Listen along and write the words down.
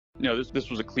This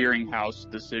was a clearinghouse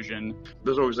decision.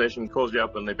 This organization calls you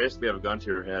up and they basically have a gun to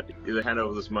your head. Either hand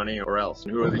over this money or else.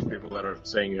 And who are these people that are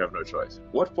saying you have no choice?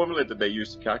 What formula did they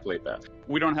use to calculate that?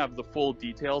 We don't have the full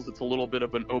details. It's a little bit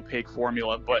of an opaque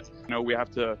formula, but we have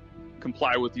to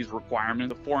comply with these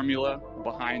requirements. The formula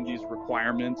behind these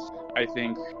requirements, I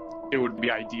think it would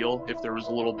be ideal if there was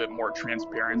a little bit more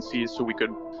transparency so we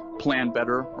could plan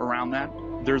better around that.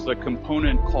 There's a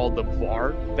component called the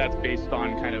VAR that's based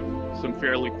on kind of some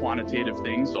fairly quantitative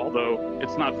things, although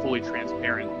it's not fully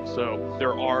transparent. So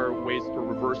there are ways to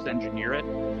reverse engineer it,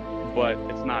 but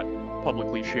it's not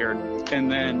publicly shared.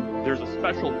 And then there's a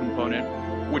special component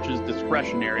which is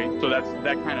discretionary. So that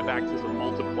kind of acts as a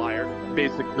multiplier.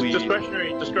 Basically,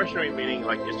 discretionary meaning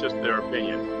like it's just their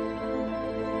opinion.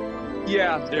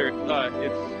 Yeah,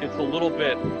 it's a little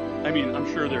bit. I mean,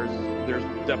 I'm sure there's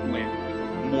definitely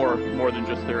more than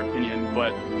just their opinion,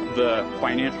 but the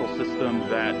financial system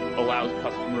that allows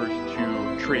customers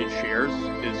to trade shares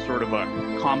is sort of a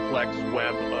complex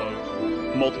web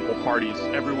of multiple parties.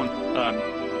 Everyone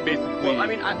basically. Well, I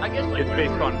mean, I guess like it's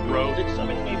based on growth. Did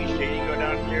something maybe shady go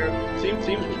down here? Seems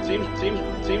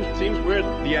weird.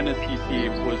 The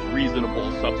NSCC was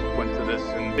reasonable subsequent to this,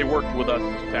 and they worked with us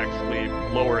to actually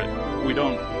lower it.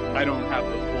 I don't have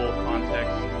the full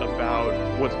context about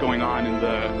what's going on in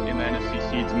the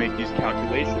NSCC to make these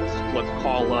calculations. Let's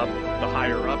call up the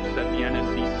higher ups at the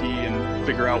NSCC and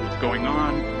figure out what's going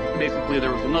on. Basically,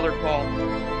 there was another call,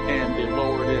 and they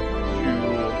lowered it to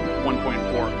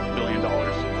 $1.4 billion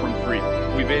from 3.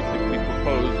 We basically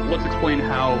proposed, let's explain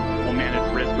how we'll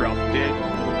manage risk throughout the day.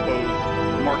 We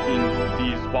proposed marking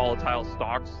these volatile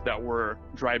stocks that were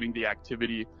driving the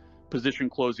activity position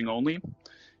closing only.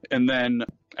 And then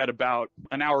at about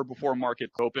an hour before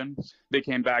market open, they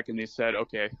came back and they said,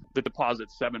 okay, the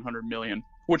deposit's $700 million,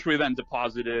 which we then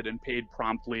deposited and paid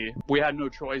promptly. We had no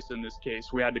choice in this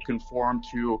case. We had to conform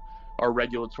to our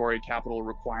regulatory capital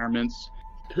requirements.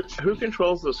 Who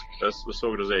controls this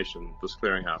organization, this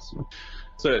clearinghouse?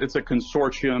 It's a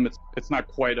consortium. It's not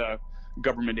quite a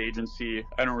government agency.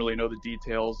 I don't really know the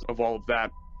details of all of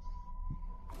that.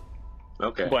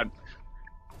 Okay. But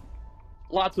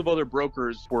lots of other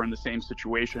brokers were in the same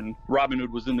situation.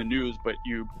 Robinhood was in the news, but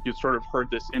you sort of heard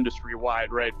this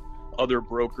industry-wide, right? Other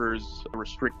brokers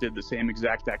restricted the same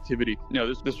exact activity.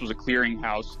 This was a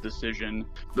clearinghouse decision.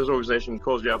 This organization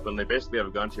calls you up and they basically have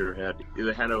a gun to your head.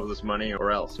 Either hand over this money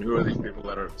or else. And who are these people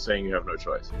that are saying you have no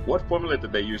choice? What formula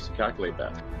did they use to calculate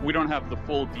that? We don't have the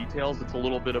full details. It's a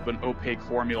little bit of an opaque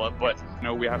formula, but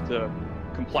we have to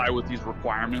comply with these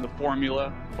requirements. The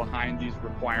formula behind these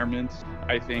requirements,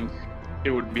 I think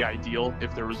it would be ideal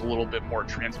if there was a little bit more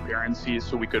transparency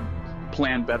so we could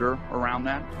plan better around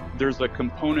that. There's a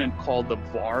component called the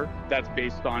VAR that's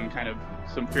based on kind of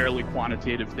some fairly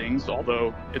quantitative things,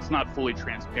 although it's not fully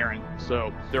transparent.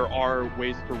 So there are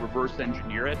ways to reverse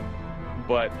engineer it,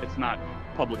 but it's not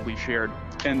publicly shared.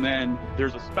 And then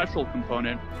there's a special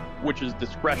component which is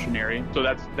discretionary. So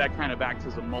that kind of acts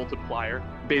as a multiplier.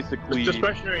 Basically,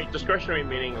 discretionary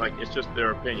meaning like it's just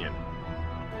their opinion.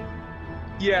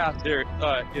 Yeah,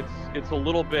 it's a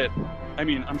little bit. I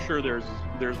mean, I'm sure there's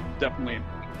definitely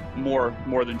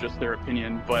more than just their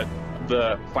opinion, but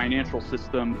the financial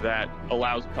system that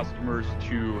allows customers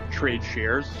to trade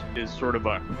shares is sort of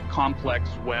a complex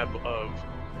web of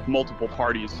multiple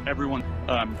parties. Everyone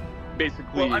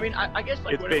basically. Well, I mean, I guess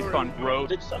like it's based on growth.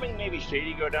 Did something maybe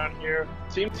shady go down here?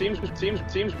 Seems weird.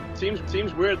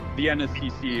 The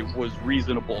NSCC was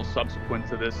reasonable subsequent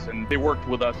to this, and they worked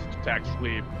with us to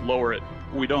actually lower it.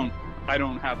 I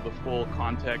don't have the full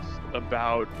context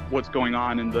about what's going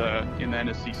on in the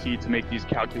NSCC to make these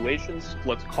calculations.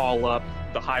 Let's call up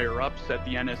the higher ups at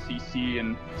the NSCC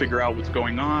and figure out what's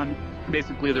going on.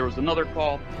 Basically, there was another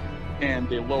call, and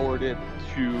they lowered it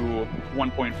to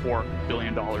 $1.4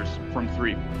 billion from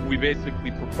 3. We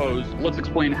basically proposed, let's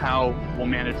explain how we'll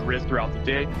manage risk throughout the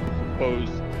day. We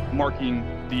proposed marking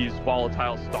these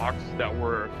volatile stocks that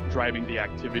were driving the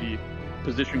activity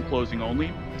position closing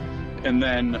only. And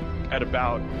then at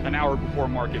about an hour before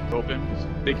market open,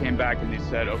 they came back and they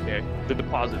said, okay, the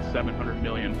deposit's $700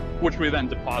 million, which we then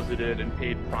deposited and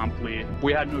paid promptly.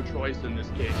 We had no choice in this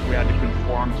case. We had to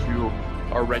conform to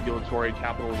our regulatory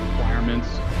capital requirements.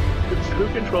 Who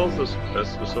controls this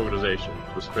organization,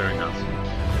 this clearinghouse?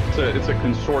 It's a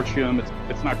consortium.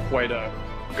 It's not quite a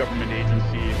government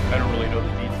agency. I don't really know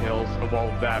the details of all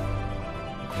of that.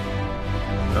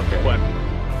 Okay. But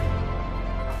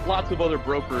lots of other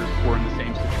brokers were in the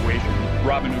same situation.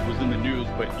 Robinhood was in the news,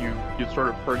 but you sort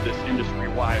of heard this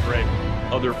industry-wide, right?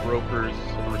 Other brokers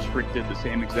restricted the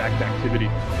same exact activity.